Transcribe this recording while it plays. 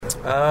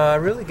I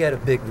really get a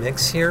big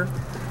mix here.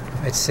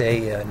 I'd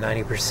say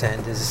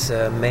 90% is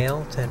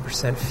male,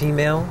 10%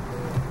 female,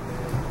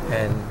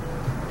 and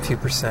a few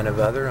percent of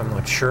other, I'm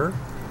not sure.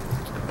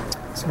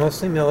 It's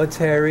mostly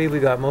military. We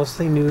got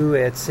mostly new.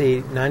 I'd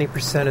say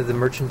 90% of the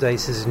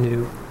merchandise is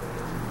new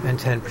and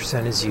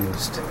 10% is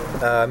used.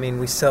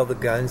 We sell the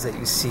guns that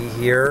you see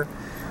here,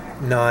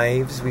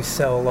 knives. We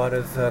sell a lot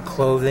of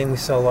clothing. We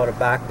sell a lot of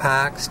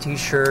backpacks,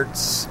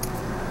 t-shirts,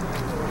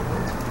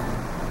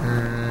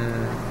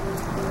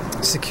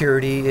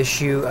 security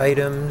issue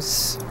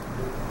items,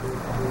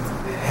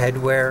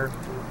 headwear.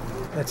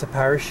 That's a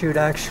parachute,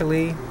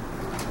 actually.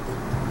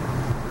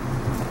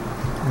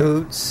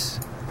 Boots.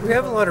 We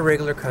have a lot of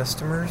regular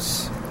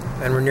customers,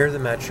 and we're near the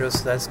metro,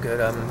 so that's good.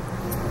 I'm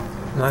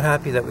not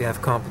happy that we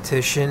have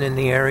competition in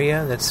the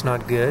area. That's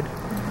not good.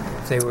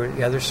 If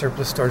the other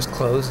surplus stores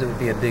closed, it would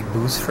be a big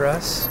boost for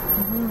us.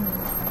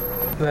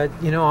 But,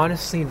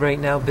 honestly, right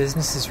now,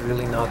 business is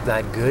really not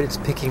that good. It's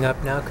picking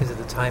up now because of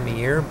the time of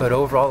year, but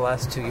overall, the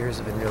last 2 years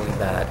have been really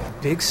bad.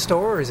 Big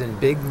stores and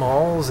big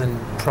malls and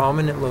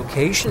prominent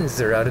locations,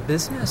 they're out of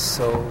business.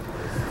 So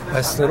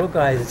us little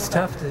guys, it's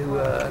tough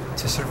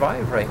to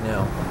survive right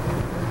now.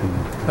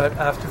 But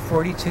after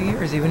 42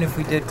 years, even if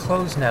we did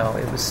close now,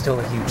 it was still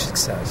a huge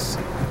success.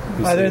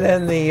 Other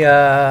than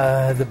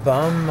the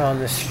bum on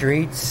the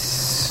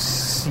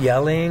streets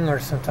yelling, or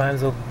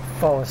sometimes they'll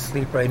fall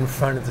asleep right in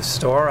front of the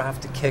store. I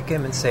have to kick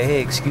him and say,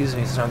 "Hey, excuse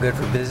me, it's not good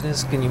for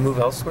business. Can you move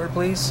elsewhere,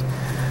 please?"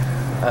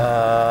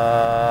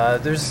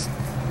 There's,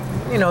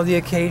 the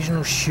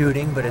occasional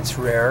shooting, but it's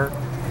rare.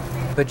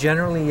 But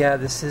generally,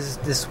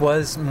 this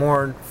was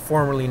more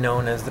formerly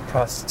known as the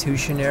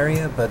prostitution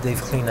area, but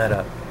they've cleaned that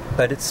up.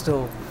 But it's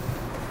still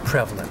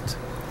prevalent.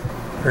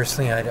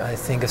 Personally, I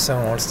think if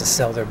someone wants to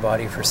sell their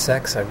body for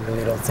sex, I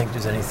really don't think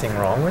there's anything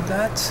wrong with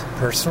that.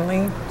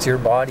 Personally, it's your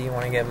body. You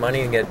want to get money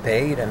and get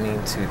paid. To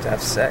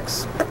have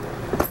sex.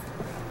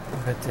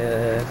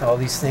 But all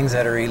these things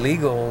that are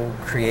illegal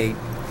create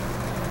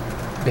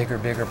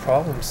bigger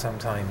problems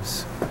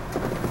sometimes.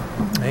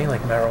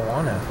 Like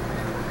marijuana.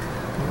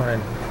 You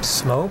want to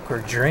smoke or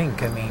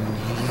drink.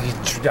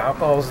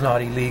 Alcohol's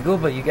not illegal,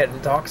 but you get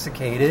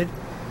intoxicated.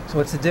 So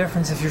what's the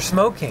difference if you're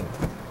smoking?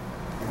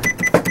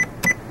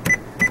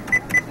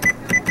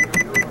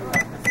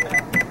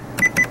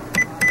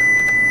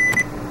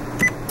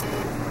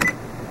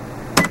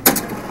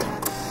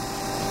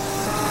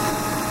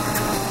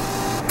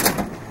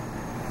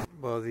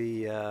 Well,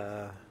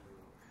 the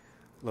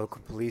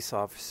local police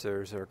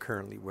officers are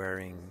currently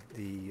wearing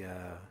the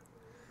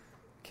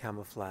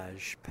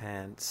camouflage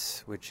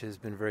pants, which has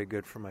been very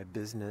good for my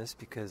business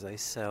because I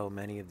sell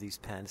many of these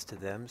pants to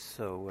them,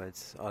 so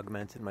it's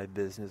augmented my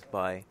business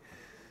by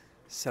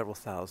several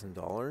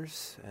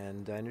 $1,000s,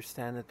 and I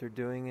understand that they're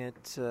doing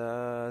it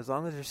as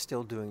long as they're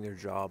still doing their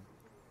job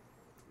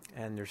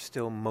and they're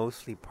still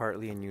mostly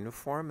partly in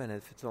uniform, and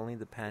if it's only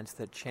the pants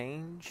that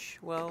change,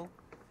 well,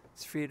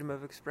 it's freedom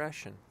of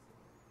expression.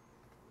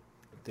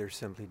 They're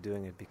simply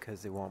doing it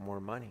because they want more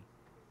money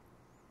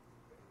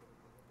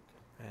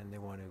and they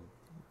want to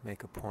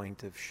make a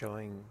point of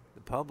showing the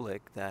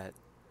public that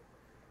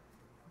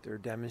they're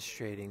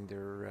demonstrating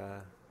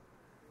their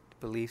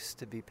beliefs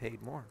to be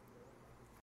paid more.